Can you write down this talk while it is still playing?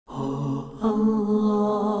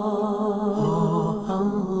Allah,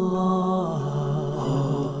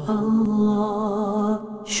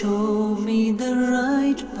 show me the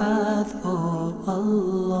right path, oh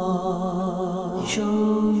Allah.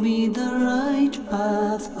 Show me the right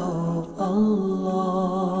path, oh Allah.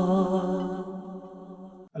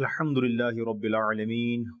 Alhamdulillahi Rabbil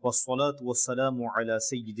Alameen, wassalatu wassalamu ala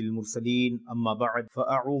Sayyidil Mursaleen, amma ba'd,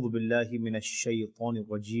 fa'a'udhu billahi minash shaytanir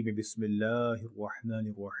rajeem, bismillahir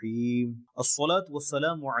rahmanir rahim. As-salatu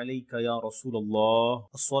wassalamu alayka ya Rasulallah,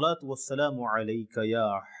 as-salatu wassalamu alayka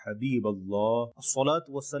ya Habiballah, as-salatu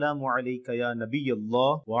wassalamu alayka ya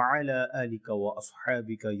Nabiyallah, wa ala alika wa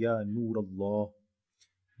ashabika ya Noorallah.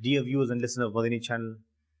 Dear viewers and listeners of Madani Channel,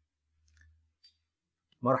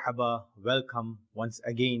 Marhaba, welcome once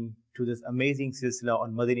again to this amazing silsila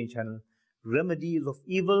on Madani Channel, Remedies of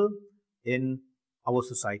Evil in our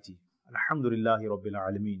society. Alhamdulillahi Rabbil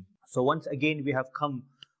Alameen. So once again we have come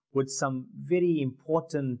with some very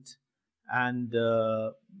important and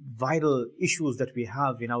vital issues that we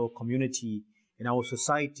have in our community, in our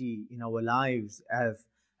society, in our lives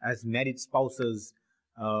as married spouses,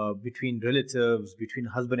 between relatives, between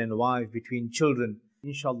husband and wife, between children.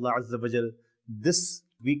 Inshallah Azza wa Jal, this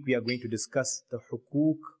week we are going to discuss the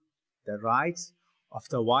hukuk, the rights of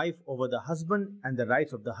the wife over the husband and the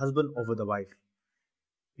rights of the husband over the wife.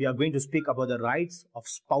 We are going to speak about the rights of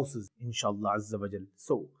spouses, inshallah Azza wa Jal.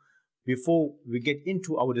 So, before we get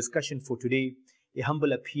into our discussion for today, a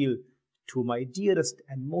humble appeal to my dearest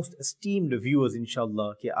and most esteemed viewers,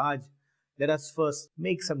 inshallah, कि आज let us first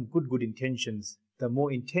make some good intentions. The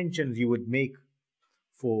more intentions you would make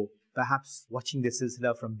for perhaps watching this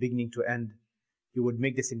silsila from beginning to end, you would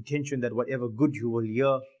make this intention that whatever good you will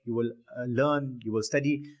hear, you will learn, you will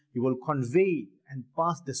study, you will convey and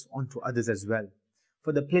pass this on to others as well.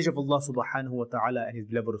 For the pleasure of Allah subhanahu wa ta'ala and His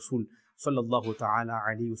beloved Rasul sallallahu ta'ala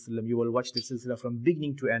alayhi wasallam, you will watch this silsila from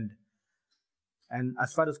beginning to end. And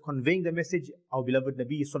as far as conveying the message, our beloved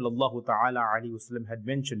Nabi sallallahu ta'ala alayhi wasallam had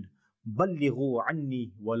mentioned, Ballighu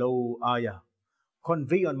anni walau ayah.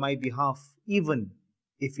 Convey on my behalf, even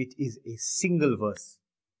if it is a single verse.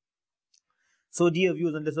 So dear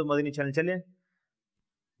viewers and listeners of Madani Channel, chale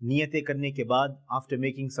niyate karne ke baad, after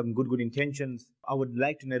making some good intentions, I would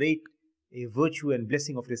like to narrate a virtue and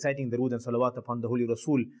blessing of reciting the Durood and Salawat upon the Holy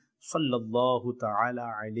Rasul sallallahu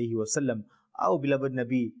ta'ala alayhi wasallam, our beloved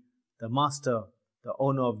Nabi, the master, the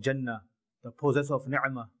owner of Jannah, the possessor of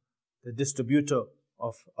Ni'mah, the distributor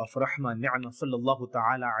of Rahmah, Ni'mah, sallallahu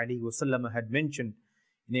ta'ala alayhi wasallam had mentioned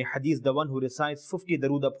in a hadith, the one who recites 50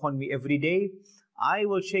 Durood upon me every day, I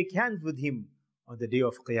will shake hands with him on the day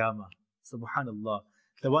of Qiyamah. Subhanallah.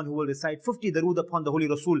 The one who will recite 50 Durood upon the Holy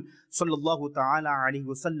Rasul sallallahu ta'ala alayhi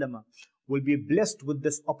wasallam will be blessed with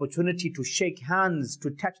this opportunity to shake hands, to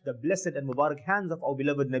touch the blessed and Mubarak hands of our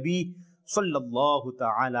beloved Nabi sallallahu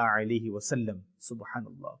ta'ala alayhi wasallam.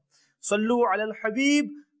 Subhanallah. Sallu ala al-Habib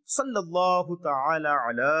sallallahu ta'ala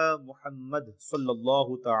ala Muhammad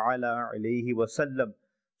sallallahu ta'ala alayhi wasallam.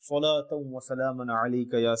 Salatan wa salaman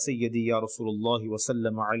alayka ya Sayyidi ya Rasulullah wa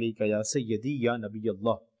sallam alayka ya Sayyidi ya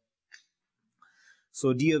Nabiyallah.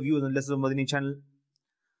 So dear viewers and listeners of Madani Channel,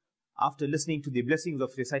 after listening to the blessings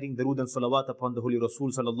of reciting Durood and Salawat upon the Holy Rasul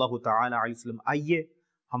sallallahu ta'ala alayhi wasallam, aaiye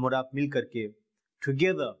hum aur aap mil karke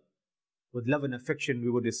together with love and affection we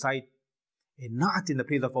would recite a na'at in the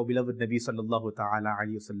praise of our beloved Nabi sallallahu ta'ala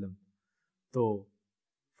alayhi wasallam. So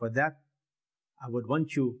for that I would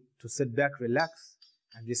want you to sit back, relax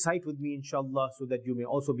and recite with me inshallah, so that you may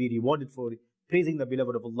also be rewarded for praising the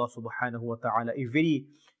beloved of Allah subhanahu wa ta'ala. A very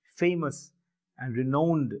famous and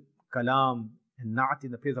renowned kalam and na'at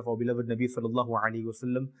in the praise of our beloved Nabi sallallahu alayhi wa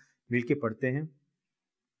sallam. Milke padhte hain.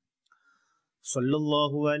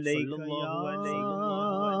 Sallallahu alayka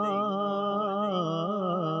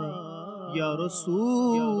ya Rasulallah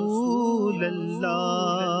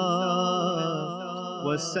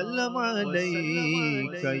wa sallam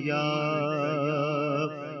alayka ya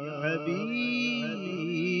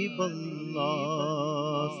Habib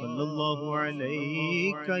Allah, sallallahu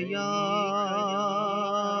alayka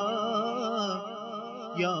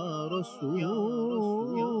ya Rasul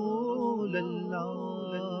Allah,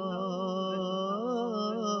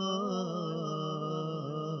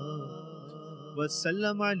 wa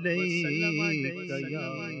sallam alayka ya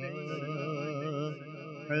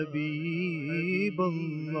Habib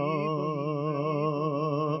Allah.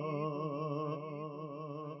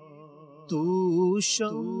 تو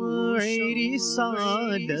شمع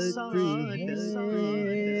رسالت ہے،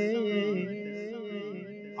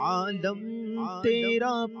 عالم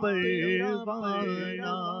تیرا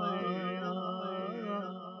پروانہ،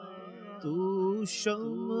 تو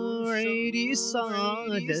شمع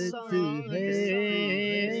رسالت ہے،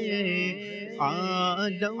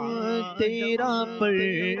 عالم تیرا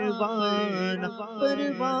پروانہ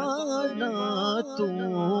پروانہ، تو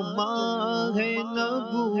ماہ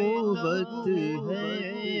نبوت ہے،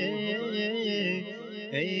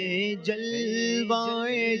 اے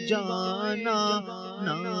جلوائے جانا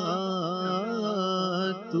نا،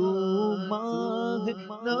 تو ماہ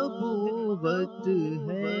نبوت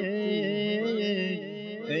ہے،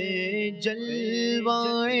 اے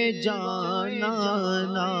جلوائے جانا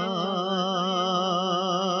نا،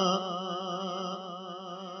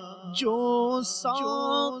 جو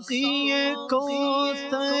ساقی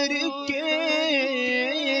کوثر کے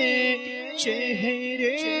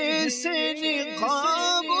چہرے سے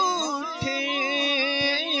نقاب اٹھے،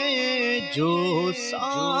 جو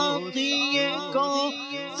ساقی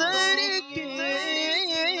کوثر کے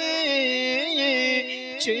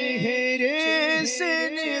چہرے سے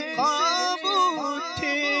نقاب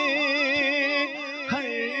اٹھے، ہر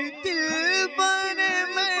دل بر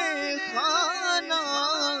میں خانہ،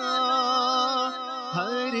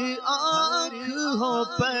 ہر آنکھ ہو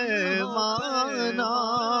پیمانہ،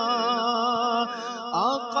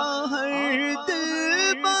 آقا ہر دل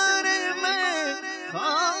بر میں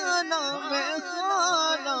خانہ،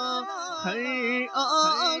 ہر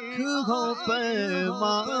آنکھ ہو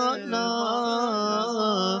پیمانہ،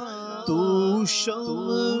 تو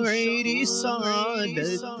شمع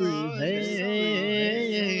رسالت ہے،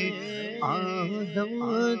 عالم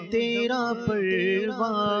تیرا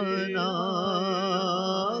پروانہ،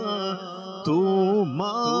 تو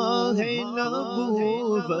ماہ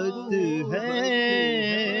نبوت ہے،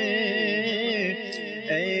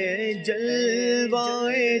 اے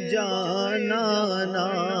جلوائے جانانا.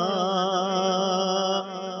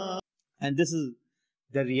 And this is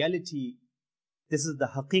the reality, this is the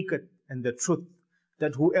haqiqat and the truth,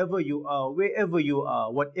 that whoever you are, wherever you are,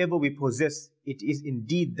 whatever we possess, it is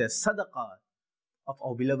indeed the sadaqah of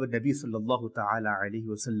our beloved Nabi sallallahu ta'ala alayhi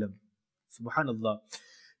wa sallam. Subhanallah.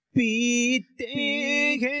 پیتے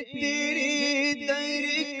ہیں تیرے در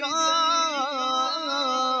کا،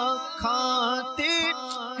 کھاتے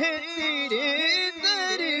ہیں تیرے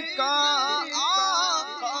در کا،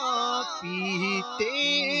 آقا پیتے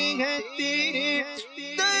ہیں تیرے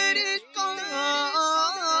در کا،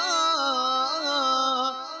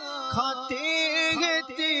 کھاتے ہیں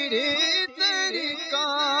تیرے در کا،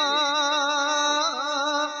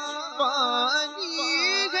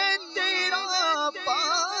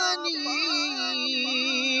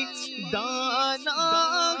 دانا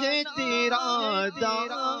ہے تیرا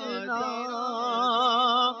دانا،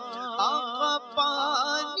 آقا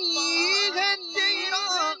پانی ہے تیرا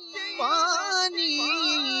پانی،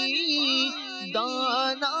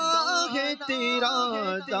 دانا ہے تیرا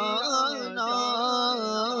دانا،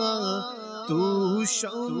 تو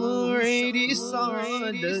شمع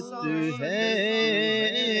رسالت ہے،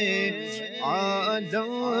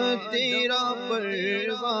 عالم تیرا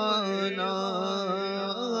پروانہ،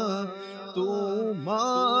 تو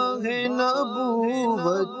ماہ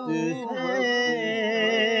نبوت ہے،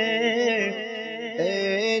 اے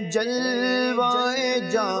جلوائے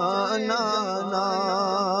جانانا،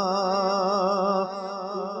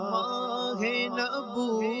 ماہ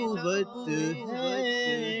نبوت ہے،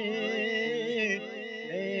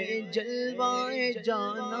 اے جلوائے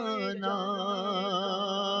جانانا.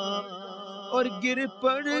 اور گر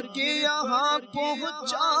پڑ کے یہاں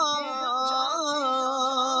پہنچا،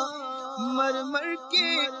 مر مر کے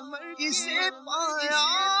اسے پایا،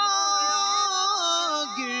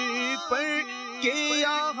 گر پڑ کے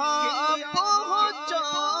یہاں پہنچا،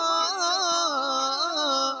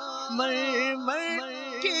 مر مر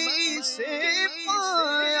کے اسے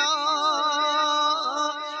پایا،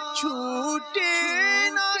 چھوٹے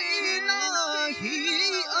نہ الہی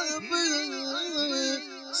اب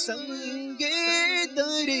سنگے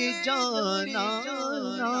در جانا،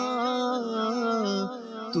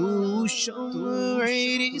 تو شمع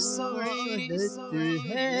رسالت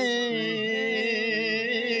ہے،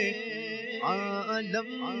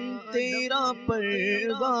 عالم تیرا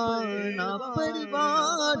پروانہ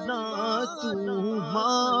پروانہ، تو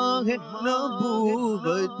ماہ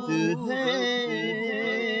نبوت ہے،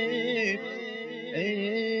 اے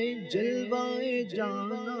جلوائے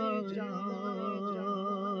جانا.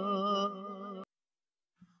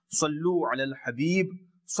 صلو علی الحبیب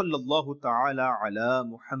صلی اللہ تعالی علی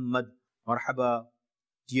Muhammad. Marhaba,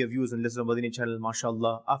 dear viewers and listeners of Madani Channel,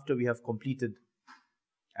 mashallah. After we have completed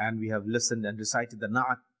and we have listened and recited the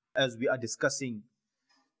Na'at, as we are discussing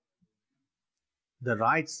the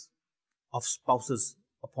rights of spouses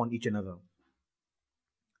upon each another.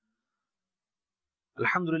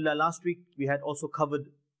 Alhamdulillah, last week we had also covered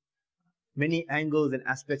many angles and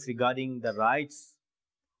aspects regarding the rights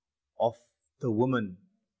of the woman,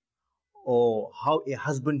 or how a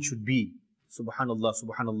husband should be. Subhanallah,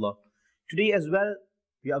 subhanallah. Today as well,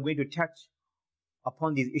 we are going to touch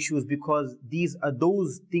upon these issues, because these are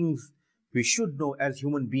those things we should know as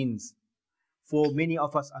human beings. For many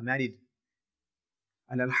of us are married,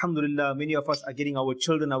 and alhamdulillah, many of us are getting our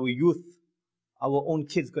children, our youth, our own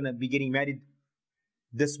kids going to be getting married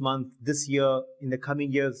this month, this year, in the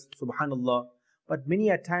coming years, subhanallah. But many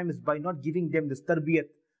a times, by not giving them this tarbiyat,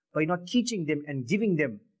 by not teaching them and giving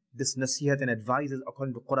them this nasihat and advices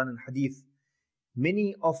according to Quran and Hadith,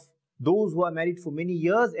 many of those who are married for many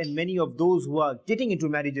years and many of those who are getting into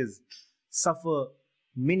marriages suffer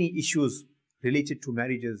many issues related to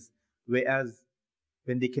marriages, whereas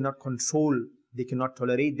when they cannot control, they cannot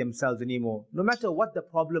tolerate themselves anymore, no matter what the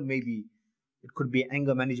problem may be. It could be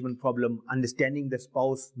anger management problem, understanding the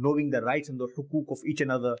spouse, knowing the rights and the hukuk of each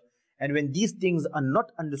another. And when these things are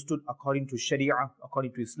not understood according to Sharia,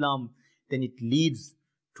 according to Islam, then it leads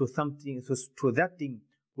to something, to that thing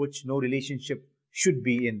which no relationship should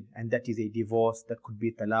be in, and that is a divorce. That could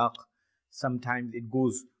be talaq. Sometimes it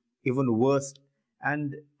goes even worse,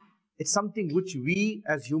 and it's something which we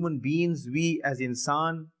as human beings, we as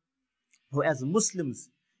insan, or as Muslims,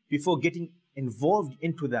 before getting involved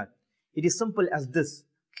into that, it is simple as this.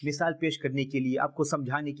 Misal pesh karne ke liye, aapko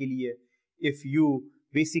samjhane ke liye, if you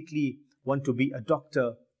basically want to be a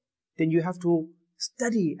doctor, then you have to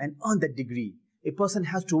study and earn that degree. A person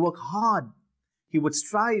has to work hard. He would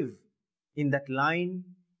strive in that line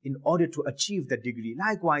in order to achieve that degree.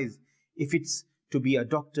 Likewise, if it's to be a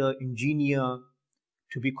doctor, engineer,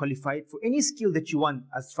 to be qualified for any skill that you want,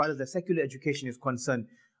 as far as the secular education is concerned,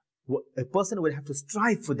 a person will have to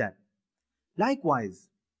strive for that. Likewise,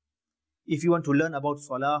 if you want to learn about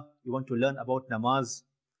salah, you want to learn about namaz,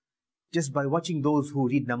 just by watching those who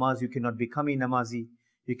read namaz, you cannot become a namazi,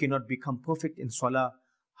 you cannot become perfect in salah,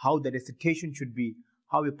 how the recitation should be,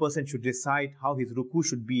 how a person should recite, how his ruku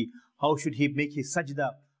should be, how should he make his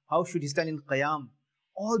sajda, how should he stand in qiyam.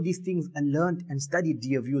 All these things are learned and studied,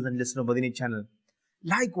 dear viewers and listeners of Madani Channel.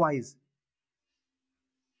 Likewise,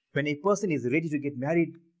 when a person is ready to get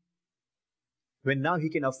married, when now he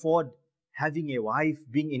can afford having a wife,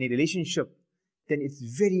 being in a relationship, then it's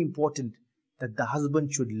very important that the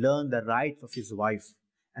husband should learn the rights of his wife,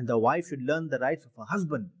 and the wife should learn the rights of her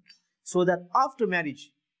husband, so that after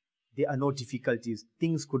marriage, there are no difficulties.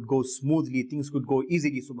 Things could go smoothly, things could go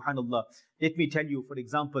easily, subhanallah. Let me tell you, for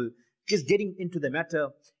example, just getting into the matter,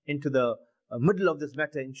 into the middle of this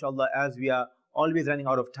matter, inshallah, as we are always running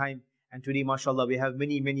out of time. And today, mashallah, we have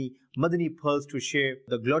many Madani pearls to share.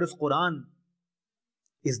 The glorious Quran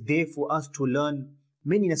is there for us to learn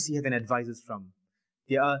many nasihat and advices from.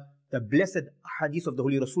 There are the blessed hadith of the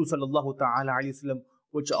Holy Rasul sallallahu ta'ala alayhi wasallam,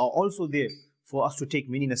 which are also there for us to take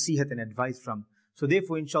many nasihat and advice from. So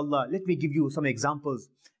therefore, inshallah, let me give you some examples.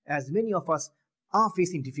 As many of us are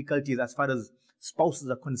facing difficulties as far as spouses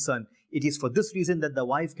are concerned, it is for this reason that the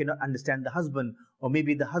wife cannot understand the husband, or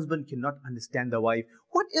maybe the husband cannot understand the wife.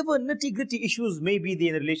 Whatever nitty-gritty issues may be there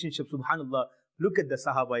in a relationship, subhanallah, look at the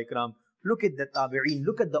Sahaba Ikram, look at the Tabi'een,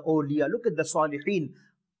 look at the Awliya, look at the Salihin.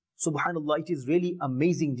 Subhanallah, it is really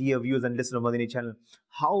amazing, dear viewers and listeners of Madani Channel,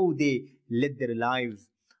 how they led their lives,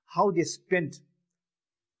 how they spent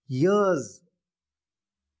years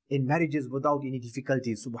in marriages without any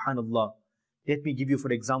difficulties, subhanallah. Let me give you,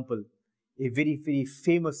 for example, a very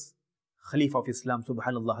famous Khalif of Islam,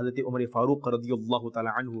 subhanallah, Hazrat Umar Farooq radiyallahu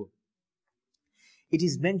ta'ala anhu. It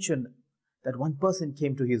is mentioned that one person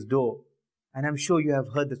came to his door, and I'm sure you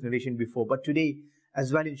have heard this narration before, but today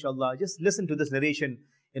as well, inshallah, just listen to this narration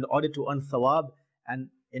in order to earn thawab and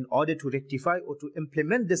in order to rectify or to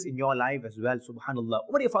implement this in your life as well, subhanallah.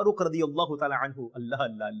 Umar Farooq radiyallahu ta'ala anhu,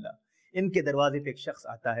 Allah. Inke darwaze pe ek shakhs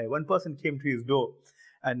aata hai. One person came to his door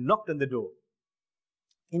and knocked on the door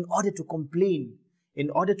in order to complain, in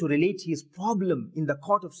order to relate his problem in the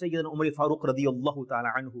court of Sayyidina Umar Farooq radiyallahu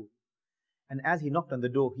ta'ala anhu. And as he knocked on the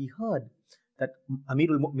door, he heard that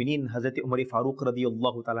Amirul Mu'mineen Hazrat Umar Farooq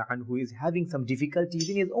radiyallahu ta'ala anhu is having some difficulties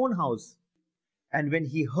in his own house. And when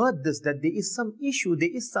he heard this, that there is some issue,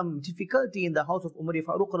 there is some difficulty in the house of Umar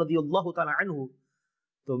Farooq radiyallahu ta'ala anhu,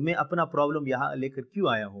 to main apna problem yahan lekar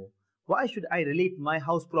kyun aaya hu? Why should I relate my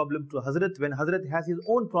house problem to Hazrat when Hazrat has his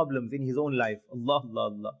own problems in his own life?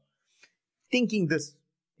 Allah. Thinking this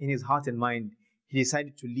in his heart and mind, he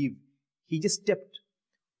decided to leave. He just stepped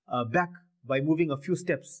back by moving a few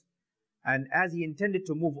steps. And as he intended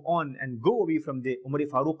to move on and go away from the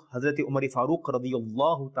Hazrat Umar Farooq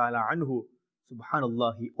radiyallahu ta'ala anhu,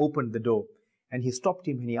 subhanallah, he opened the door and he stopped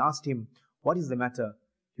him and he asked him, What is the matter?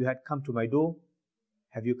 You had come to my door.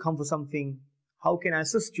 Have you come for something? How can I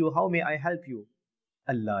assist you? How may I help you?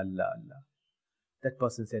 Allah, Allah, Allah. That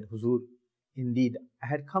person said, Huzur, indeed, I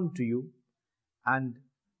had come to you, and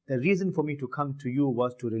the reason for me to come to you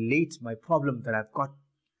was to relate my problem that I've got.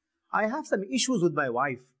 I have some issues with my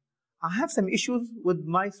wife. I have some issues with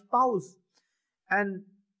my spouse. And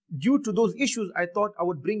due to those issues, I thought I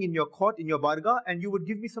would bring in your court, in your bargah, and you would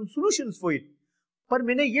give me some solutions for it. पर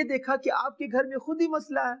मैंने ये देखा कि आपके घर में खुद ही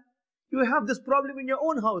मसला है. You have this problem in your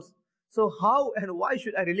own house. So how and why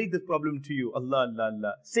should I relate this problem to you? Allah, Allah,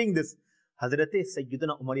 Allah. Saying this, Hazrat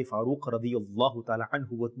Sayyidina Umar Farooq radiyallahu ta'ala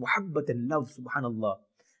anhu with muhabbat and love, subhanallah,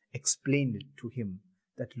 explained to him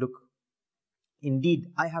that, look, indeed,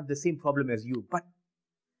 I have the same problem as you, but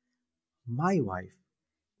my wife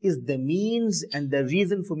is the means and the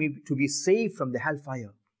reason for me to be saved from the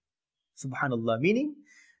hellfire. Subhanallah, meaning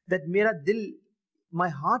that mera dil, my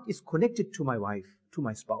heart is connected to my wife, to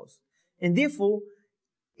my spouse. And therefore,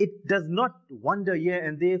 it does not wander here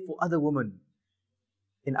and there for other women.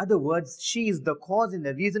 In other words, she is the cause and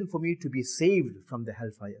the reason for me to be saved from the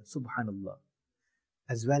hellfire. Subhanallah.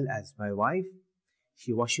 As well as my wife,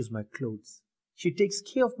 she washes my clothes. She takes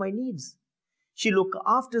care of my needs. She looks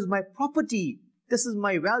after my property. This is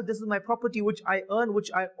my wealth, this is my property which I earn,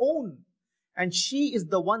 which I own. And she is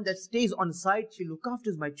the one that stays on site. She looks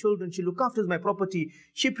after my children. She looks after my property.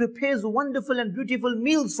 She prepares wonderful and beautiful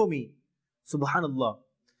meals for me. Subhanallah.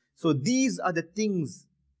 So these are the things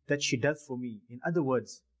that she does for me. In other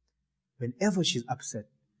words, whenever she's upset,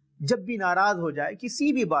 जब भी नाराज हो जाए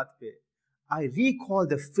किसी भी बात पे, I recall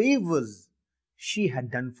the favors she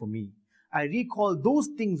had done for me. I recall those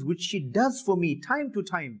things which she does for me time to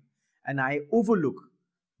time, and I overlook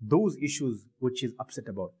those issues which she's upset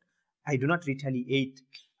about. I do not retaliate.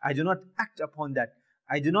 I do not act upon that.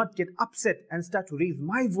 I do not get upset and start to raise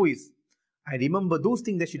my voice. I remember those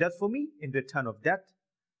things that she does for me. In return of that,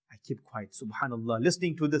 I keep quiet. Subhanallah.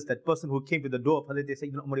 Listening to this, that person who came to the door of Hazrat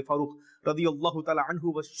Sayyidina Umar Farooq radiyallahu ta'ala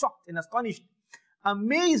anhu was shocked and astonished,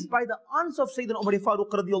 amazed by the answer of Sayyidina Umar Farooq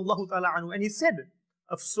radiyallahu ta'ala anhu. And he said,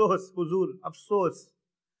 Afsos, Huzur, Afsos.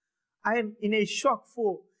 I am in a shock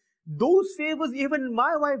for those favors even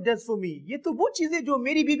my wife does for me. ये तो वो चीजें जो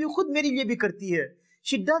मेरी बीवी खुद मेरे लिए भी करती है.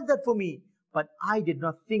 She does that for me. But I did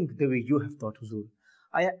not think the way you have thought, Huzur.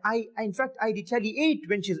 In fact, I retaliate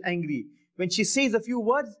when she's angry. When she says a few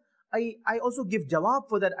words, I also give jawab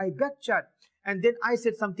for that. I backchat. And then I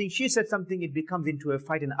said something, she said something, it becomes into a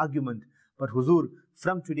fight and argument. But Huzur,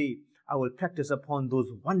 from today, I will practice upon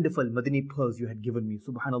those wonderful Madani pearls you had given me.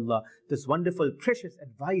 Subhanallah, this wonderful, precious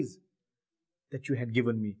advice that you had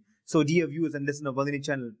given me. So dear viewers and listeners of Madani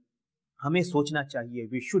Channel, हमें सोचना चाहिए.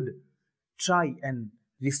 We should try and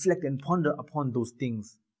reflect and ponder upon those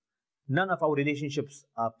things. None of our relationships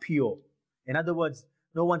are pure. In other words,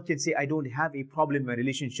 no one can say, I don't have a problem in my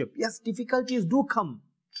relationship. Yes, difficulties do come.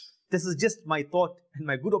 This is just my thought, and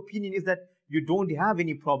my good opinion is that you don't have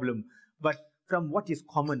any problem. But from what is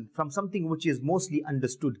common, from something which is mostly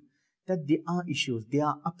understood, that there are issues, there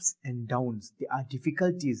are ups and downs, there are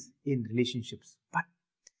difficulties in relationships. But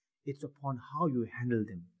it's upon how you handle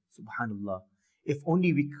them. Subhanallah. If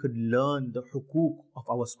only we could learn the hukuk of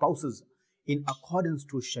our spouses in accordance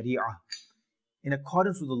to Sharia, in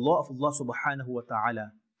accordance with the law of Allah subhanahu wa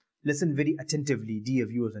ta'ala. Listen very attentively, dear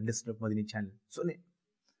viewers and listeners of Madani Channel. So,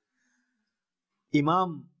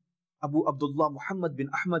 Imam Abu Abdullah Muhammad bin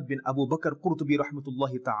Ahmad bin Abu Bakr Qurtubi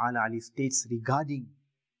rahmatullahi ta'ala ali states regarding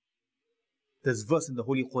this verse in the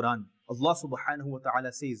Holy Quran. Allah subhanahu wa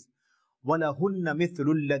ta'ala says, وَلَهُنَّ مِثْلُ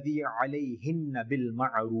الَّذِي عَلَيْهِنَّ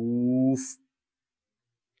بِالْمَعْرُوفِ.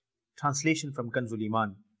 Translation from Kanzul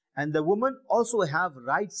Iman. And the women also have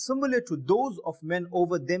rights similar to those of men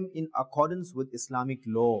over them in accordance with Islamic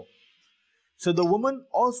law. So the women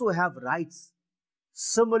also have rights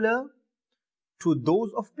similar to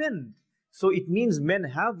those of men. So it means men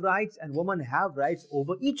have rights and women have rights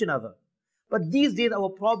over each another. But these days our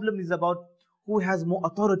problem is about who has more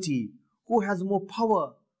authority, who has more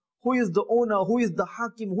power, who is the owner, who is the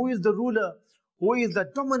hakim, who is the ruler, who is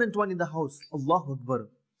the dominant one in the house. Allahu Akbar.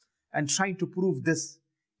 And trying to prove this,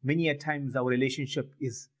 many a times our relationship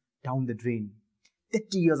is down the drain.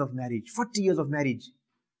 30 years of marriage, 40 years of marriage.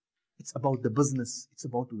 It's about the business, it's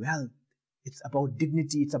about wealth, it's about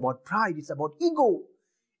dignity, it's about pride, it's about ego.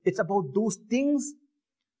 It's about those things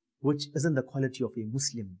which isn't the quality of a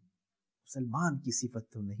Muslim. Musalman ki sifat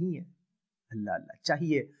to nahi hai. Allah Allah.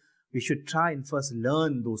 Chahiye, we should try and first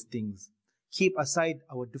learn those things. Keep aside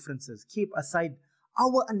our differences, keep aside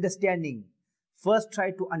our understanding. First try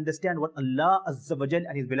to understand what Allah Azza wa Jal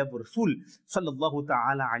and His beloved Rasul Sallallahu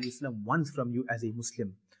Ta'ala Alayhi Wasallam wants from you as a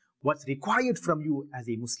Muslim. what's required from you as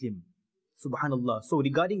a Muslim. Subhanallah. So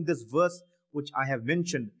regarding this verse which I have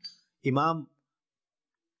mentioned, Imam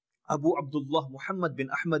Abu Abdullah Muhammad bin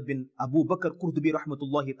Ahmad bin Abu Bakr Qurtubi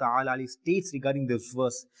rahmatullahi ta'ala alayhi states regarding this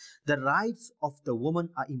verse, the rights of the woman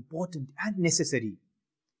are important and necessary,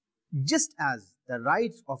 just as the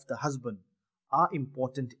rights of the husband are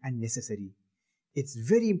important and necessary. It's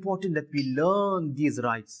very important that we learn these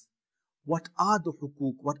rights. What are the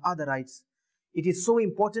hukuk? What are the rights? It is so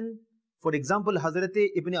important. For example, Hazrat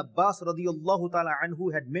Ibn Abbas radiyallahu ta'ala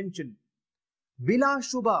anhu had mentioned, Bila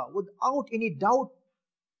Shubha, without any doubt,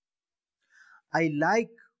 I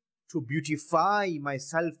like to beautify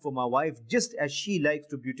myself for my wife just as she likes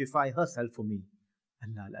to beautify herself for me.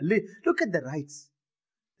 Allah, Allah. Look at the rights.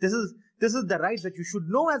 This is the rights that you should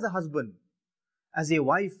know as a husband. As a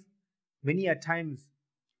wife, many a times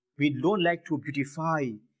we don't like to beautify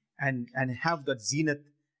and have that zenith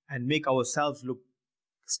and make ourselves look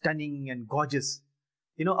stunning and gorgeous.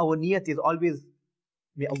 You know, our niyat is always,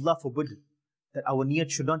 may Allah forbid, that our niyat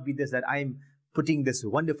should not be this, that I'm putting this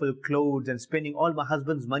wonderful clothes and spending all my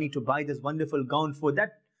husband's money to buy this wonderful gown for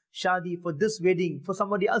that shadi, for this wedding, for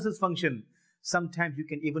somebody else's function. Sometimes you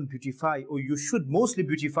can even beautify, or you should mostly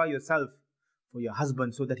beautify yourself for your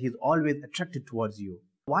husband so that he's always attracted towards you.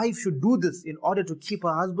 Wife should do this in order to keep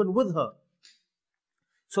her husband with her,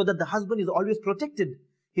 so that the husband is always protected,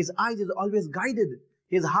 his eyes is always guided,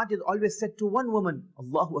 his heart is always set to one woman.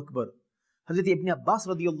 Allahu Akbar. Hazrat Ibn Abbas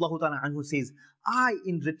radiyallahu ta'ala anhu says, I,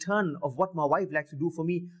 in return of what my wife likes to do for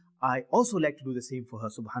me, I also like to do the same for her.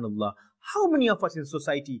 Subhanallah. How many of us in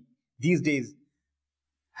society these days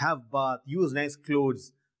have bath, use nice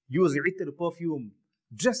clothes, use itar, perfume,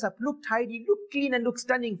 dress up, look tidy, look clean and look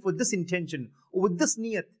stunning for this intention, or with this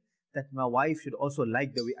niyat, that my wife should also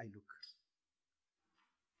like the way I look.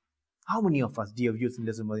 How many of us, dear viewers in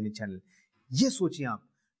this Madani channel? Yes, sochiye aap.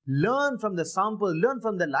 Learn from the sample, learn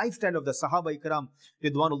from the lifestyle of the Sahaba Ikram,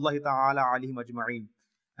 Ridwanullahi ta'ala alayhim ajma'een.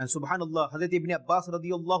 And subhanallah, Hazrat Ibn Abbas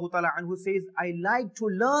radiyallahu ta'ala anhu says, I like to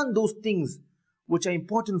learn those things which are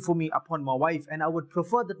important for me upon my wife, and I would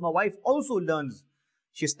prefer that my wife also learns.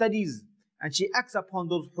 She studies and she acts upon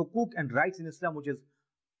those hukuk and rights in Islam which is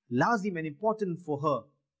lazim and important for her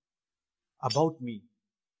about me.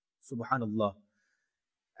 Subhanallah.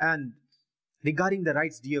 And regarding the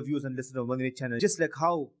rights, dear viewers and listeners of Madani Channel, just like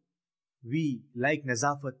how we like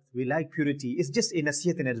nazafat, we like purity, it's just a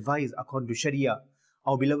nasiyat and advice according to Sharia.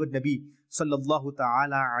 Our beloved Nabi sallallahu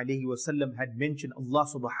ta'ala alayhi wa sallam had mentioned, Allah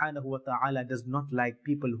subhanahu wa ta'ala does not like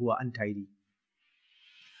people who are untidy.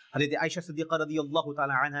 Hazrat Aisha Siddiqa radiyallahu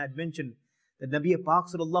ta'ala anha had mentioned that Nabi Pak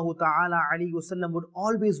sallallahu ta'ala alayhi wa sallam would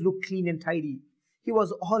always look clean and tidy. He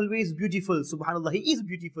was always beautiful, subhanallah, he is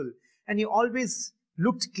beautiful, and he always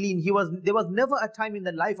looked clean. There was never a time in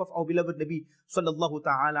the life of our beloved Nabi sallallahu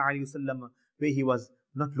ta'ala alayhi wasallam where he was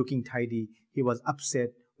not looking tidy, he was upset,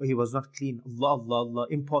 or he was not clean. Allah, Allah, Allah,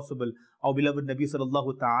 impossible. Our beloved Nabi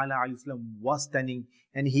sallallahu ta'ala alayhi wasallam was stunning,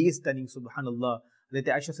 and he is stunning, subhanallah. That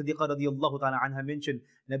Aisha Siddiqa radiyallahu ta'ala anha mentioned,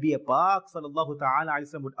 Nabi Pak sallallahu ta'ala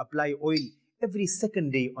alayhi wasallam would apply oil every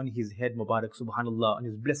second day on his head, Mubarak, subhanallah, on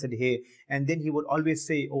his blessed hair, and then he would always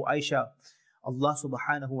say, Oh Aisha, Allah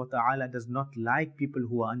subhanahu wa ta'ala does not like people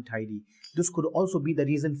who are untidy. This could also be the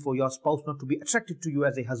reason for your spouse not to be attracted to you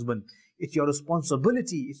as a husband. It's your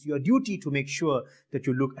responsibility, it's your duty to make sure that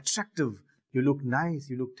you look attractive, you look nice,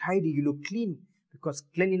 you look tidy, you look clean. Because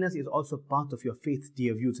cleanliness is also part of your faith,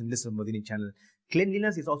 dear viewers and listeners of Madani Channel.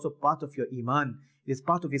 Cleanliness is also part of your iman. It is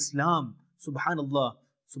part of Islam. Subhanallah,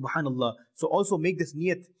 subhanallah. So also make this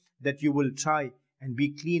niyat that you will try and be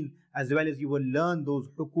clean, as well as you will learn those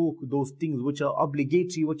hukuk, those things which are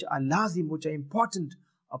obligatory, which are lazim, which are important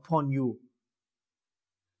upon you,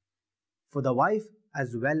 for the wife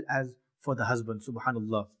as well as for the husband.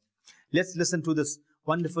 Subhanallah. Let's listen to this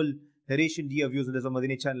wonderful narration, dear viewers of the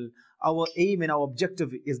Madani Channel. Our aim and our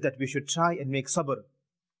objective is that we should try and make sabr.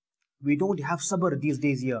 We don't have sabr these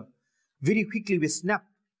days here. Very quickly we snap.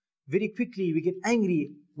 Very quickly we get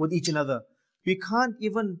angry with each another. We can't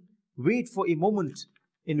even wait for a moment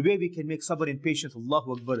in where we can make sabr and patience.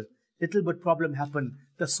 Allahu Akbar. Little bit problem happen.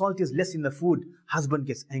 The salt is less in the food. Husband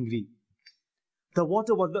gets angry. The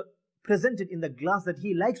water was not presented in the glass that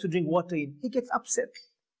he likes to drink water in. He gets upset.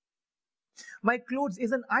 My clothes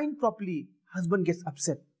isn't ironed properly. Husband gets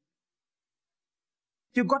upset.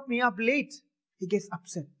 You got me up late. He gets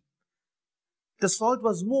upset. The salt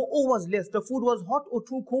was more or was less. The food was hot or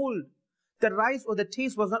too cold. The rice or the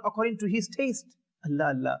taste was not according to his taste.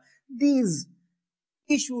 Allah, Allah. These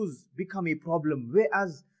issues become a problem,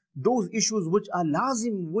 whereas those issues which are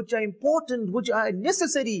lazim, which are important, which are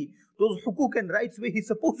necessary, those hukuk and rights where he's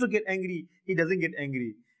supposed to get angry, he doesn't get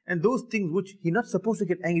angry. And those things which he's not supposed to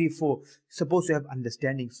get angry for, supposed to have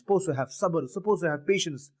understanding, supposed to have sabr, supposed to have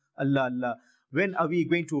patience. Allah, Allah. When are we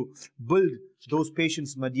going to build those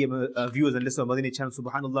patience, my dear viewers and listeners of Madani Channel,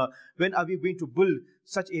 subhanallah? When are we going to build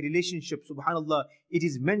such a relationship, subhanallah? It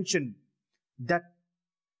is mentioned that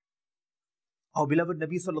our beloved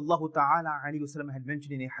Nabi sallallahu ta'ala alayhi wasallam had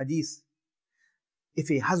mentioned in a hadith, if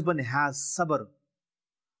a husband has sabr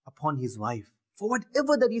upon his wife, for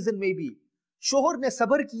whatever the reason may be, shohar ne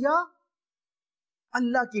sabr kiya,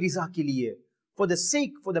 Allah ki riza ke liye, for the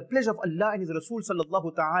sake, for the pleasure of Allah and His Rasul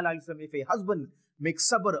sallallahu ta'ala alayhi wasallam, if a husband makes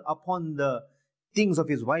sabr upon the things of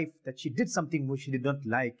his wife, that she did something which she did not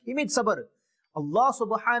like, he made sabr, Allah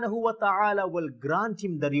subhanahu wa ta'ala will grant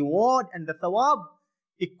him the reward and the thawab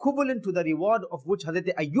equivalent to the reward of which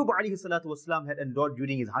Hazrat Ayyub alayhi salatu wasalam had endured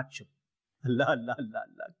during his hardship. Allah, Allah, Allah,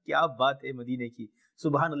 Allah. Kya baat hai Madine ki.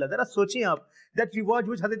 Subhanallah. Zara sochein aap, that reward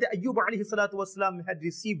which Hazrat Ayyub alayhi salatu wasalam had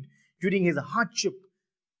received during his hardship,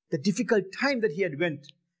 the difficult time that he had went,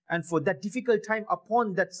 and for that difficult time,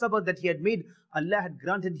 upon that sabr that he had made, Allah had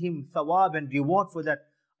granted him thawab and reward for that.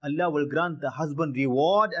 Allah will grant the husband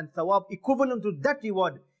reward and thawab equivalent to that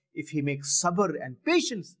reward if he makes sabr and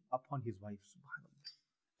patience upon his wife.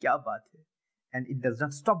 Subhanallah. Kya baat hai. And it does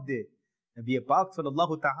not stop there. Nabi Pak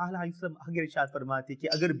sallallahu ta'ala alayhi wasallam agar irshad farmate ki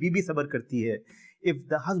agar bibi sabr karti hai, if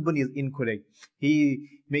the husband is incorrect, he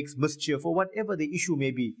makes mischief or whatever the issue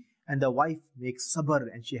may be, and the wife makes sabr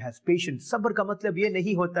and she has patience. Sabr ka matlab ye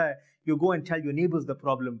nahi hota hai, you go and tell your neighbors the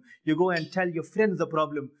problem, you go and tell your friends the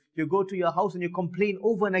problem, you go to your house and you complain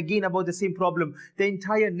over and again about the same problem. The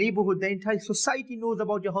entire neighborhood, the entire society knows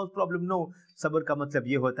about your house problem. No, sabr ka matlab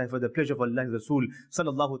ye hota hai, for the pleasure of Allah and Rasul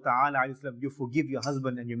sallallahu ta'ala alayhi wasallam, you forgive your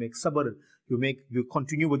husband and you make sabr, you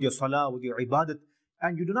continue with your salah, with your ibadat,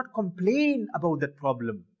 and you do not complain about that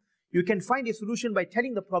problem. You can find a solution by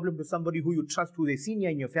telling the problem to somebody who you trust, who is a senior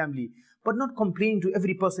in your family, but not complaining to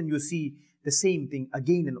every person you see the same thing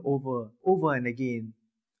again and over and again.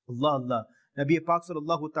 Allah, Allah. Nabi Pak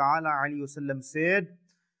sallallahu ta'ala alayhi wasallam said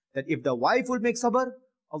that if the wife will make sabr,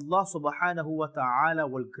 Allah subhanahu wa ta'ala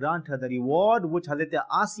will grant her the reward which Hazrat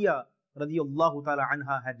Asiya radiyallahu ta'ala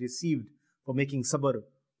anha had received for making sabr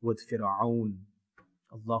with Fir'aun.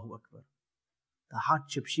 Allahu Akbar. The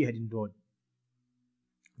hardship she had endured.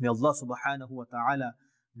 May Allah subhanahu wa ta'ala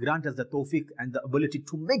grant us the tawfiq and the ability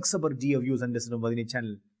to make sabr, dear viewers and listeners of Madani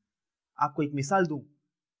Channel. Aapko ek misal दूं,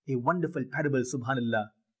 a wonderful parable, subhanallah.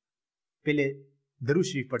 पहले दरूद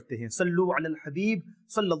शरीफ पढ़ते हैं. सल्लु अलल हबीब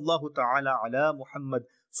सल्लल्लाहु ताला अला मुहम्मद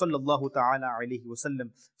सल्लल्लाहु ताला अलैहि वसल्लम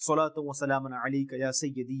सलातु व सलामन अलैका या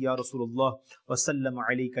सय्यदी या रसूलुल्लाह व सल्लम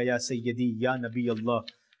अलैका या सय्यदी या नबी अल्लाह.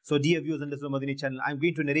 So dear viewers and listeners of Madani Channel, I'm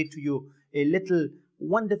going to narrate to you a little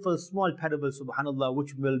wonderful small parable, subhanallah,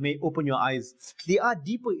 which may open your eyes. There are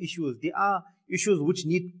deeper issues. There are issues which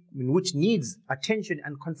needs attention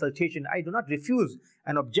and consultation. I do not refuse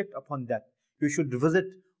and object upon that. You should visit,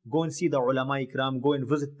 go and see the ulama ikram, go and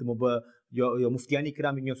visit your muftiyani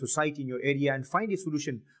ikram in your society, in your area, and find a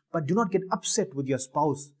solution. But do not get upset with your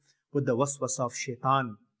spouse, with the waswasa of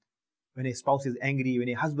shaitan. When a spouse is angry, when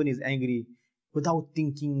a husband is angry, without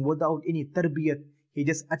thinking, without any tarbiyat, he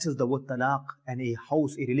just utters the word talaq, and a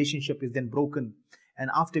house, a relationship is then broken. And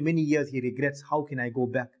after many years, he regrets, how can I go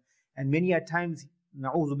back? And many a times,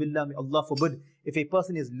 na'udhu billah, may Allah forbid, if a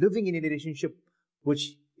person is living in a relationship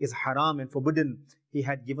which is haram and forbidden, he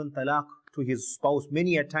had given talaq to his spouse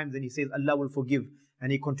many a times, and he says Allah will forgive,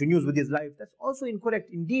 and he continues with his life. That's also incorrect.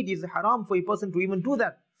 Indeed, it is haram for a person to even do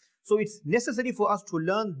that. So it's necessary for us to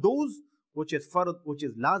learn those which is fard, which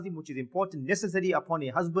is lazim, which is important, necessary upon a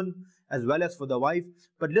husband as well as for the wife.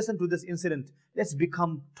 But listen to this incident. Let's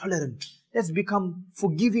become tolerant. Let's become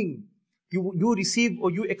forgiving. You receive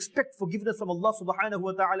or you expect forgiveness from Allah subhanahu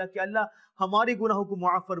wa ta'ala कि Allah हमारे गुनाहों को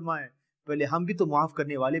माफ फरमाए. पहले हम भी तो माफ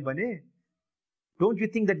करने वाले बने. Don't you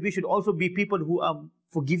think that we should also be people who are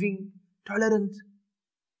forgiving, tolerant?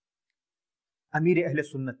 Amir Ahle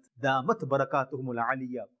Sunnat, दामत बरकातुहुमुल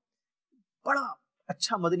आलिया. बड़ा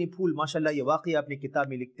अच्छा मदनी फूल माशाल्लाह ये वाकई अपनी किताब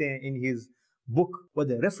में लिखते हैं. In his book, with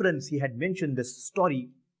the reference, he had mentioned this story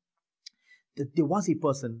that there was a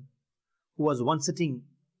person who was once sitting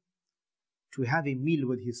to have a meal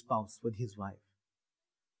with his spouse, with his wife.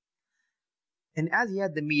 And as he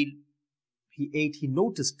had the meal, he ate, he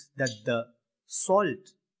noticed that the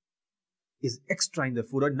salt is extra in the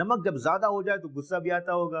food. और नमक जब ज़्यादा हो जाए तो गुस्सा भी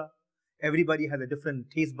आता होगा. Everybody has a different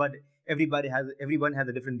taste bud. Everyone has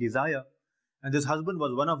a different desire. And this husband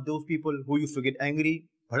was one of those people who used to get angry,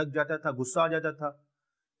 भड़क जाता था, गुस्सा आ जाता था.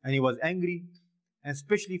 And he was angry. And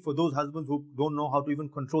especially for those husbands who don't know how to even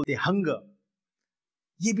control their hunger.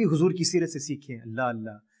 ये भी हुजूर की सीरत से सीखें. Allah,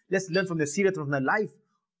 Allah. Let's learn from the seerah, from the life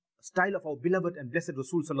style of our beloved and blessed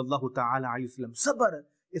Rasul sallallahu ta'ala alayhi wasallam. Sabr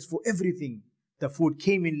is for everything. The food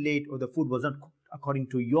came in late or the food was not cooked according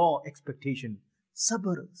to your expectation.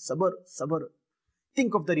 Sabr, sabr, sabr.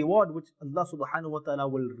 Think of the reward which Allah subhanahu wa ta'ala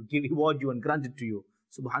will reward you and grant it to you.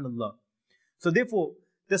 Subhanallah. So therefore,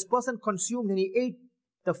 this person consumed and he ate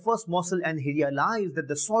the first morsel and he realized that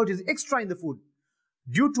the salt is extra in the food,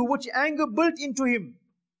 due to which anger built into him.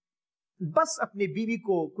 Bas apne biwi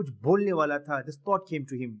ko kuch bolne wala tha. This thought came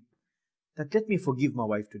to him that let me forgive my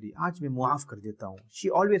wife today. Aaj main muaf kar deta hu.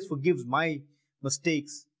 She always forgives my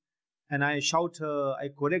mistakes and I shout her, I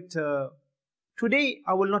correct her. Today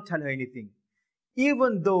I will not tell her anything.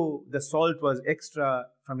 Even though the salt was extra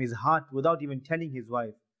from his heart without even telling his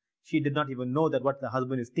wife, she did not even know that what the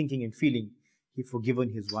husband is thinking and feeling. He forgiven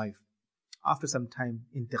his wife. After some time,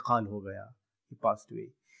 intiqal ho gaya. He passed away.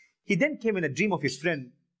 He then came in a dream of his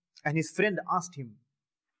friend, and his friend asked him,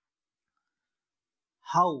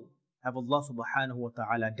 how have Allah subhanahu wa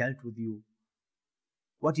ta'ala dealt with you?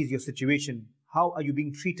 What is your situation? How are you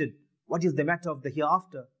being treated? What is the matter of the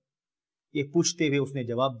hereafter? Ye puchte hue usne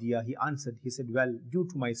jawab diya. He answered, he said, well, due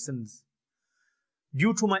to my sins,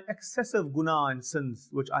 due to my excessive guna and sins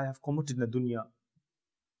which I have committed in the dunya,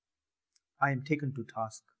 I am taken to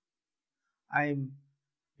task. I am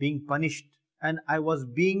being punished, and I was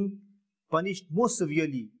being punished more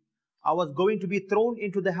severely. I was going to be thrown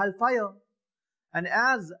into the hellfire, and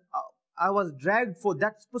as I was dragged for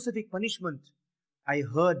that specific punishment, I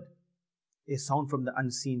heard a sound from the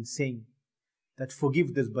unseen saying that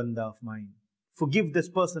forgive this banda of mine, forgive this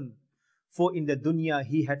person, for in the dunya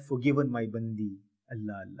he had forgiven my bandi.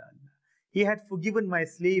 Allah, Allah, Allah. He had forgiven my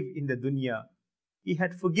slave in the dunya. He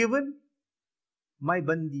had forgiven my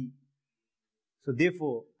bandi. So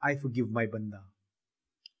therefore, I forgive my banda.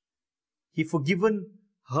 He forgiven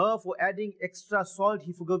her for adding extra salt.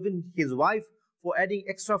 He forgiven his wife for adding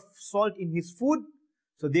extra salt in his food.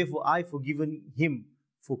 So therefore, I forgiven him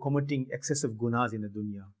for committing excessive gunas in the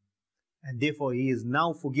dunya. And therefore, he is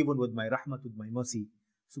now forgiven with my rahmat, with my mercy.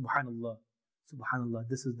 Subhanallah. Subhanallah.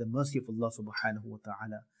 This is the mercy of Allah subhanahu wa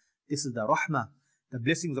ta'ala. This is the rahmah, the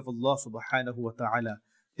blessings of Allah subhanahu wa ta'ala.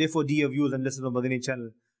 Therefore, dear viewers and listeners of Madani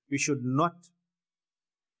Channel, we should not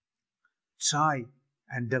try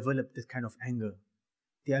and develop this kind of anger.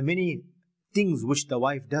 There are many things which the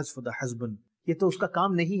wife does for the husband. Ye to uska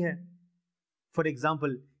kaam nahi hai. For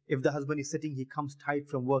example, if the husband is sitting, he comes tired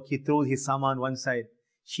from work, he throws his saman one side.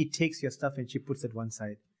 She takes your stuff and she puts it one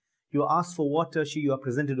side. You ask for water, you are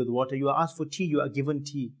presented with water. You ask for tea, you are given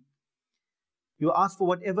tea. You ask for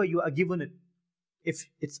whatever, you are given it, if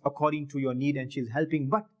it's according to your need and she's helping.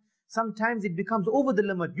 But sometimes it becomes over the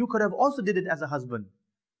limit. You could have also did it as a husband.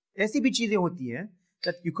 Aisi bhi cheezein hoti hain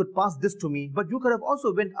that you could pass this to me, but you could have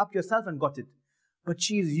also went up yourself and got it. But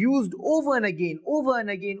she is used over and again, over and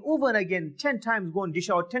again, over and again. 10 times go and dish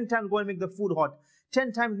out, 10 times go and make the food hot,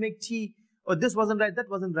 10 times make tea, or this wasn't right, that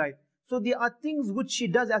wasn't right. So there are things which she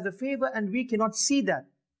does as a favor and we cannot see that.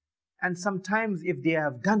 And sometimes if they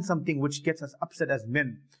have done something which gets us upset as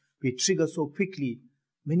men, we trigger so quickly.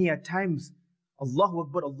 Many a times, Allahu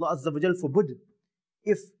Akbar, Allah Azza wa Jal forbid,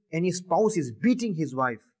 if any spouse is beating his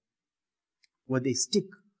wife with a stick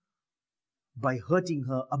by hurting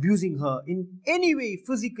her, abusing her in any way,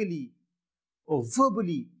 physically or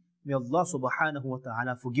verbally, may Allah subhanahu wa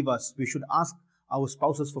ta'ala forgive us. We should ask our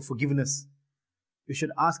spouses for forgiveness. We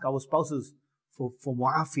should ask our spouses for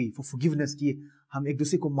muafi, for forgiveness, कि हम एक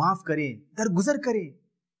दूसरे को माफ करें, दरगुजर करें,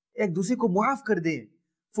 एक दूसरे को माफ कर दें.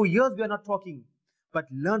 For years we are not talking, but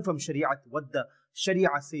learn from Shariat what the Sharia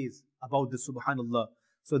says about this, subhanallah.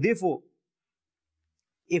 So therefore,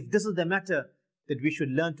 if this is the matter that we should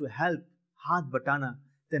learn to help हाथ बटाना,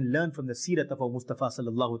 then learn from the seerat of our Mustafa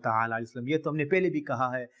sallallahu ta'ala alayhi wasallam. ये तो हमने पहले भी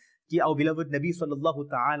कहा है कि our beloved Nabi sallallahu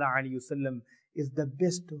ta'ala alayhi wasallam is the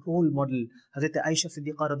best role model. Hazrat Aisha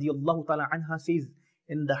Siddiqa radiyallahu ta'ala anha says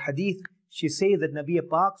in the hadith, she says that Nabi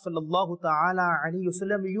Pak sallallahu ta'ala alayhi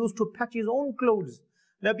wasallam used to patch his own clothes.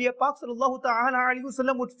 Nabi Pak sallallahu ta'ala alayhi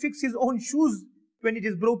wasallam would fix his own shoes when it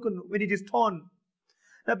is broken, when it is torn.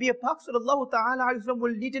 Nabi Pak sallallahu ta'ala alayhi wasallam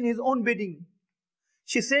will neaten his own bedding.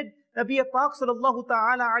 She said Nabi Pak sallallahu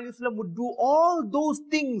ta'ala alayhi wasallam would do all those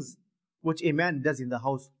things which a man does in the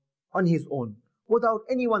house on his own, without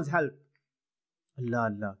anyone's help.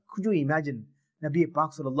 Allah, Allah. Could you imagine Nabi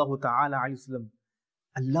Pak sallallahu ta'ala alayhi wasallam,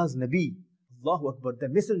 Allah's Nabi, Allahu Akbar, the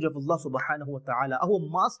messenger of Allah subhanahu wa ta'ala, our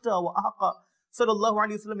master, our Aqa sallallahu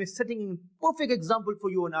alayhi wasallam is setting a perfect example for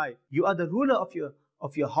you and I. You are the ruler of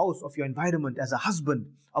your house, of your environment as a husband.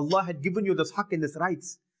 Allah had given you this haqq and this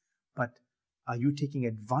rights. But are you taking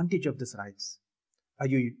advantage of these rights? Are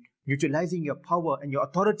you utilizing your power and your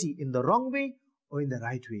authority in the wrong way or in the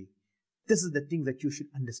right way? This is the thing that you should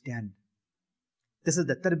understand. This is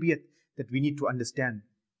the tarbiyat that we need to understand.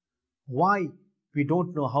 Why we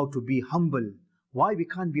don't know how to be humble, why we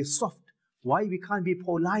can't be soft, why we can't be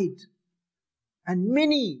polite. And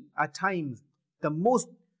many a times, the most,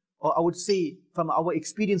 or I would say from our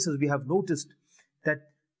experiences, we have noticed that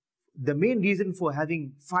the main reason for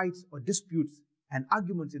having fights or disputes and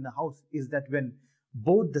arguments in the house is that when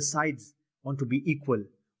both the sides want to be equal,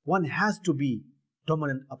 one has to be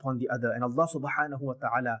dominant upon the other. And Allah subhanahu wa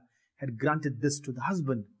ta'ala had granted this to the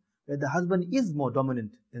husband, where the husband is more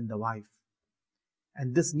dominant than the wife.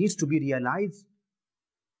 And this needs to be realized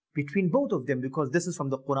between both of them, because this is from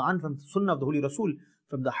the Quran, from the Sunnah of the Holy Rasul,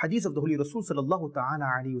 from the Hadith of the Holy Rasul sallallahu ta'ala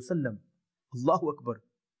alayhi wa sallam. Allahu Akbar.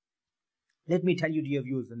 Let me tell you, dear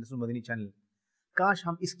viewers, and listen to Madani Channel, Kash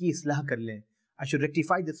hum iski islah kar le. I should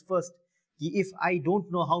rectify this first. If I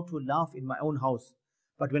don't know how to laugh in my own house,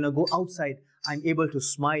 but when I go outside, I'm able to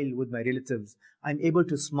smile with my relatives. I'm able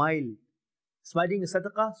to smile. Smiling is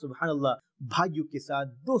sadaqah, subhanallah. Bhaiyo ke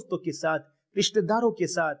saath, dosto ke saath, rishtedaro ke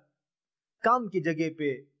saath, kaam ki jagah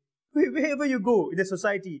pe, wherever you go in the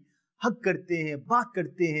society, hug karte hain, baat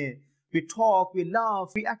karte hain, we talk, we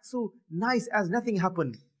laugh, we act so nice as nothing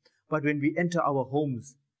happened. But when we enter our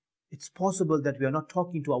homes, it's possible that we are not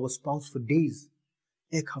talking to our spouse for days.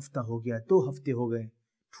 Ek hafta ho gaya, 2 hafte ho gaye,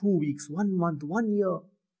 2 weeks, 1 month, 1 year.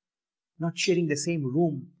 Not sharing the same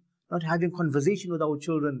room, not having conversation with our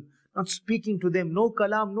children, not speaking to them, no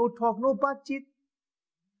kalam, no talk, no baatcheet.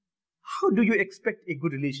 How do you expect a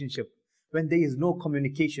good relationship when there is no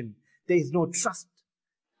communication, there is no trust?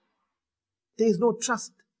 There is no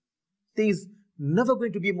trust. There is never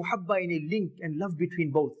going to be muhabba in a link and love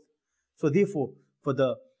between both. So therefore, for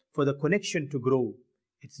the connection to grow,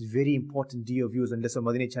 it's very important, dear viewers and listeners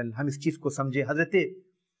of Madani Channel, हम इस चीज को समझे. Hazrat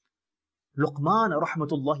Luqman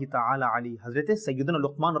rahmatullahi ta'ala ali, Hazrat Sayyidina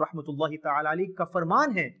Luqman rahmatullahi ta'ala ali ka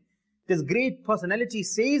farman hai. This great personality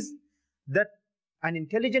says that an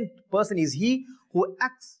intelligent person is he who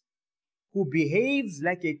acts, who behaves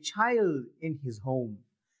like a child in his home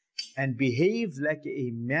and behaves like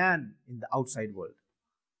a man in the outside world.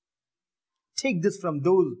 Take this from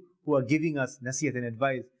those who are giving us nasihat and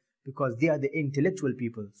advice, because they are the intellectual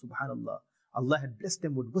people, subhanallah. Allah had blessed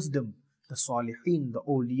them with wisdom. The salihin, the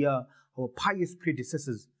awliya, our pious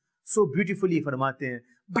predecessors, so beautifully farmate hain,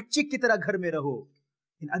 bachche ki tarah ghar mein raho.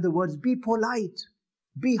 In other words, be polite,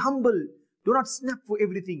 be humble, do not snap for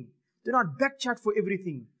everything, do not backchat for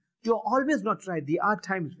everything. You are always not right. There are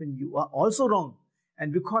times when you are also wrong.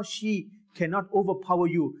 And because she cannot overpower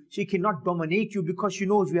you, she cannot dominate you, because she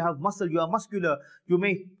knows you have muscle, you are muscular, you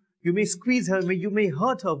may squeeze her, you may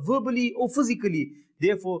hurt her verbally or physically.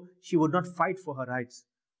 Therefore, she would not fight for her rights.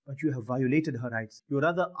 But you have violated her rights. You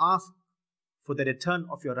rather ask for the return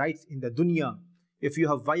of your rights in the dunya. If you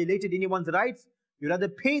have violated anyone's rights, you rather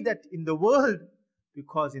pay that in the world,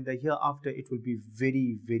 because in the hereafter it will be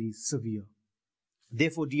very, very severe.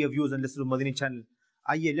 Therefore, dear viewers and listeners of Madani Channel,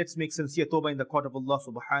 let's make sincere tawbah in the court of Allah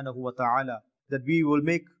subhanahu wa ta'ala, that we will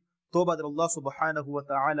make tawbah that Allah subhanahu wa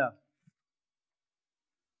ta'ala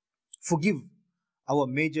forgive our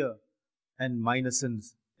major and minor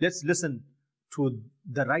sins. Let's listen to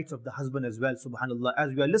the rights of the husband as well, subhanallah.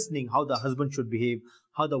 As we are listening how the husband should behave,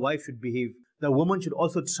 how the wife should behave, the woman should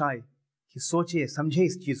also try कि सोचे समझे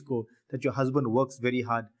इस चीज को, that your husband works very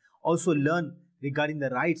hard. Also learn regarding the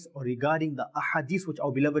rights or regarding the ahadith which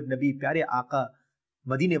our beloved Nabi, प्यारे आका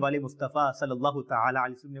मदीने वाले मुस्तफ़ा सल्लल्लाहु ta'ala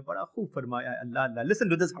अलैहि वसल्लम ने बड़ा खूब फरमाया. Allah Allah. Listen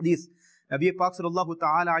to this hadith. Nabi Pak sallallahu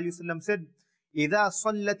ta'ala अलैहि वसल्लम said, إذا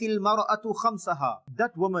صلت المرأة خمسها,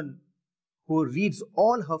 that woman who reads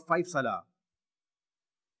all her 5 salah,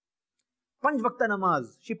 5 waqta namaz,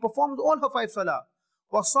 she performs all her 5 salah,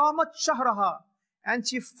 وصامت شهرها, and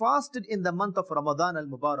she fasted in the month of Ramadan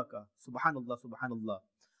al-Mubarakah, subhanallah, subhanallah,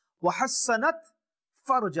 وحسنت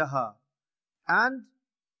فرجها, and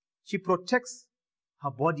she protects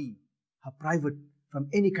her body, her private, from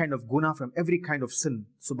any kind of guna, from every kind of sin,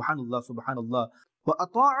 subhanallah, subhanallah,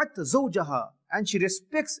 وأطاعت زوجها, and she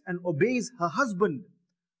respects and obeys her husband,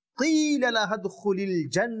 قيل لها ادخل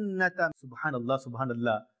الجنة, subhanallah,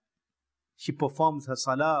 subhanallah, she performs her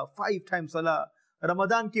salah, 5 times salah,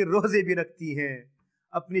 Ramadan के रोजे भी रखती है,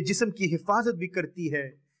 अपने जिस्म की हिफाजत भी करती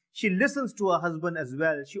है, she listens to her husband as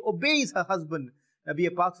well, she obeys her husband.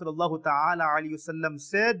 Nabi Pak sallallahu ta'ala alayhi wasallam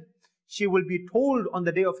said, she will be told on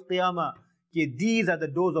the day of Qiyamah, कि these are the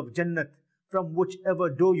doors of Jannat, from whichever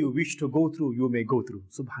door you wish to go through, you may go through.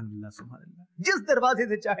 Subhanallah, subhanallah. जिस दरवाजे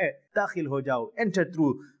से चाहे दाखिल हो जाओ, enter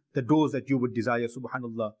through the doors that you would desire,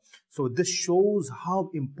 subhanallah. So this shows how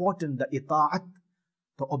important the ita'at,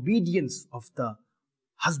 the obedience of the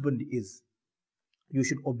husband is. You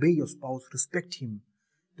should obey your spouse, respect him.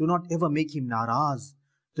 Do not ever make him naraz.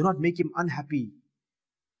 Do not make him unhappy.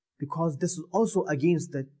 Because this is also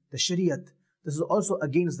against the Shariat. This is also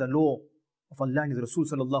against the law of Allah and His Rasul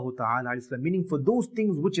sallallahu ta'ala alayhi wa sallam. Meaning for those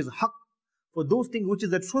things which is haqq, for those things which is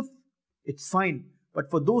the truth, it's fine. But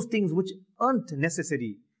for those things which aren't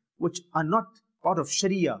necessary, which are not part of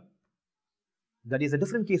Sharia, that is a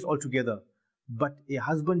different case altogether. But a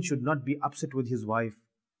husband should not be upset with his wife,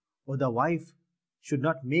 or the wife should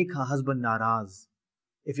not make her husband naraz.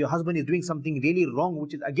 If your husband is doing something really wrong,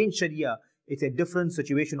 which is against Sharia, it's a different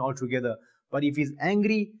situation altogether. But if he's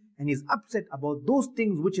angry and he's upset about those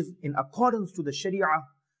things which is in accordance to the Sharia,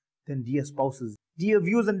 then dear spouses, dear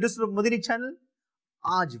viewers and listeners of Madani Channel,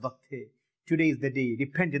 aaj waqt hai. Today is the day.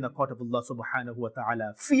 Repent in the court of Allah subhanahu wa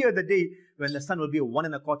ta'ala. Fear the day when the sun will be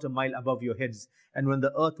 1.25 miles above your heads and when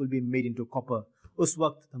the earth will be made into copper. Us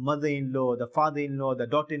waqt, the mother-in-law, the father-in-law, the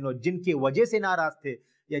daughter-in-law, jinke wajah se naraz the,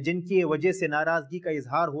 ya jinke wajah se narazgi ka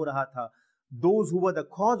izhar ho raha tha, those who were the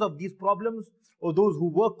cause of these problems or those who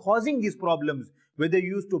were causing these problems, whether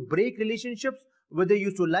you used to break relationships, whether you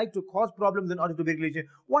used to like to cause problems in order to break relationships,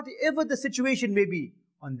 whatever the situation may be,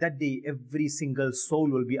 on that day, every single soul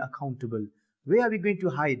will be accountable. Where are we going to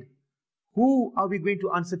hide? Who are we going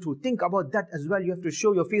to answer to? Think about that as well. You have to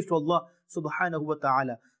show your face to Allah subhanahu wa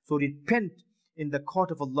ta'ala. So repent in the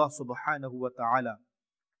court of Allah subhanahu wa ta'ala.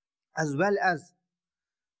 As well as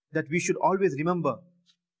that we should always remember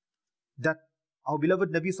that our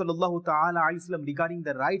beloved Nabi sallallahu ta'ala alayhi wa sallam, regarding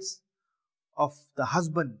the rights of the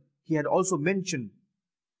husband, he had also mentioned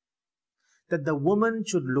that the woman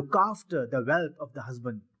should look after the wealth of the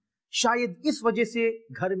husband. शायद इस वजह से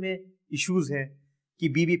घर में issues हैं कि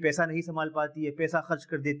बीवी पैसा नहीं संभाल पाती है, पैसा खर्च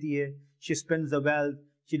कर देती है. She spends the wealth,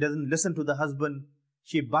 she doesn't listen to the husband,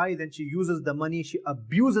 she buys and she uses the money, she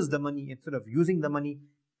abuses the money instead of using the money.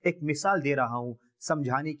 एक मिसाल दे रहा हूँ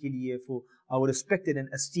समझाने के लिए for our respected and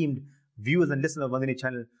esteemed viewers and listeners of Madani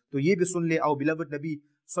Channel. तो ये भी सुन ले, our beloved Nabi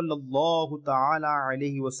sallallahu ta'ala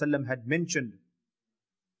alayhi wa sallam had mentioned,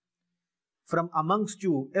 from amongst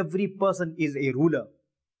you, every person is a ruler.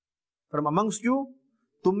 From amongst you,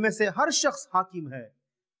 तुम में से हर शख्स हाकिम है.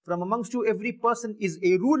 From amongst you, every person is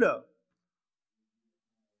a ruler.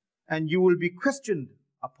 And you will be questioned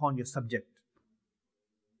upon your subject.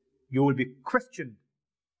 You will be questioned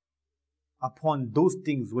upon those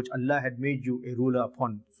things which Allah had made you a ruler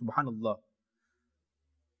upon. Subhanallah.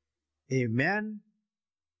 A man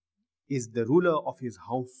is the ruler of his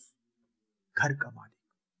house. Ghar ka malik.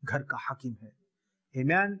 Ghar ka hakim hai. A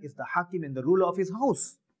man is the hakim and the ruler of his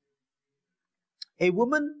house. A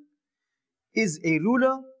woman is a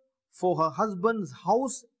ruler for her husband's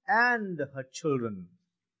house and her children.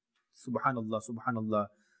 Subhanallah, subhanallah.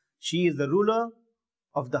 She is the ruler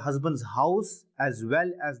of the husband's house as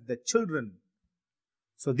well as the children.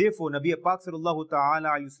 So therefore, Nabi Pak sallallahu ta'ala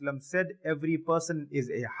alayhi wa sallam said, every person is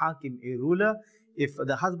a hakim, a ruler. If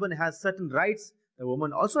the husband has certain rights, the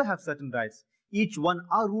woman also has certain rights. Each one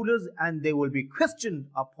are rulers and they will be questioned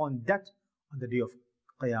upon that on the day of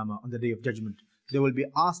Qiyamah, on the day of judgment. They will be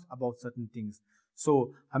asked about certain things.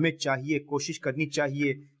 So, हमें चाहिए, कोशिश करनी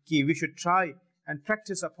चाहिए कि we should try and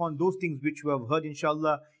practice upon those things which we have heard,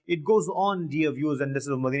 inshallah. It goes on, dear viewers and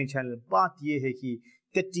listeners of Madani Channel. बात ये है कि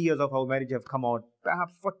 30 years of our marriage have come out,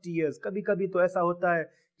 perhaps 40 years. कभी-कभी तो ऐसा होता है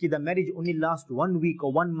कि the marriage only lasts 1 week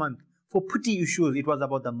or 1 month. For petty issues, it was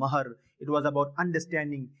about the mahar, it was about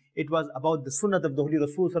understanding, it was about the sunnah of the Holy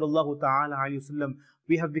Rasul sallallahu ta'ala alayhi wa sallam.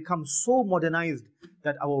 We have become so modernized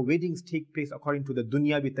that our weddings take place according to the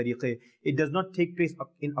dunyavi tariqe. It does not take place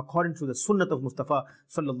in accordance to the sunnah of Mustafa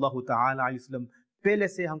sallallahu ta'ala alayhi wa sallam. Pehle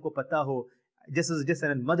se humko pata ho, this is just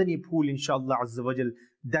an Madani pool, inshallah azza wa jal,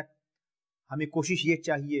 that hame koshish ye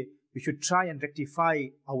chahiye, we should try and rectify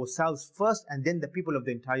ourselves first and then the people of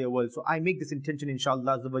the entire world. So I make this intention,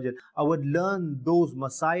 inshallah azza wa jal. I would learn those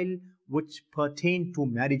masail which pertain to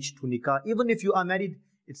marriage, to nikah. Even if you are married,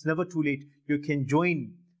 it's never too late. You can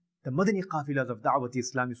join the Madani qafilas of Da'wat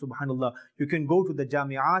Islami, subhanallah. You can go to the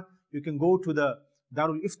Jami'at, you can go to the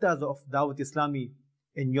Darul Iftaz of Da'wat Islami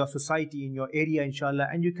in your society, in your area, inshallah,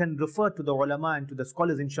 and you can refer to the ulama and to the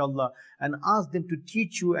scholars, inshallah, and ask them to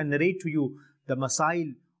teach you and narrate to you the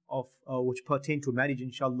masail of which pertain to marriage,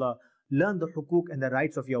 inshallah. Learn the hukuk and the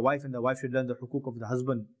rights of your wife, and the wife should learn the hukuk of the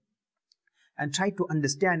husband. And try to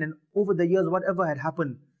understand, and over the years, whatever had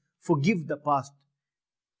happened, forgive the past.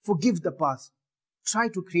 Forgive the past. Try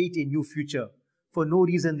to create a new future. For no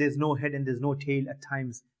reason, there's no head and there's no tail. At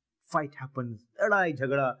times, fight happens. Ladai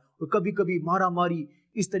jhagda, or kabhi kabhi mara mari,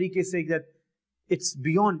 is tarike se that it's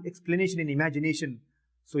beyond explanation and imagination.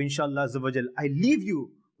 So inshallah azza wa jal, I leave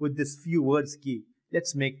you with this few words ki,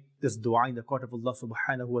 Let's make this dua in the court of Allah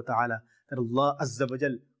subhanahu wa ta'ala, that Allah Azza wa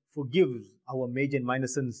Jal forgives our major and minor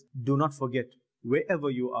sins. Do not forget, wherever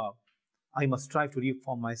you are, I must strive to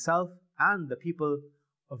reform myself and the people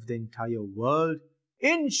of the entire world.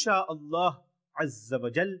 Insha'Allah Azza wa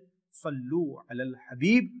Jal. Sallu ala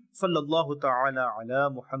al-Habib. Sallallahu ta'ala ala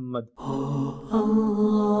Muhammad. Oh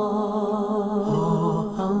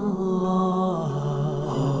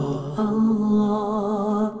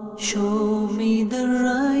Allah, show me the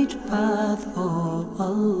right path, oh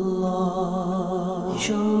Allah.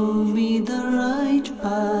 Show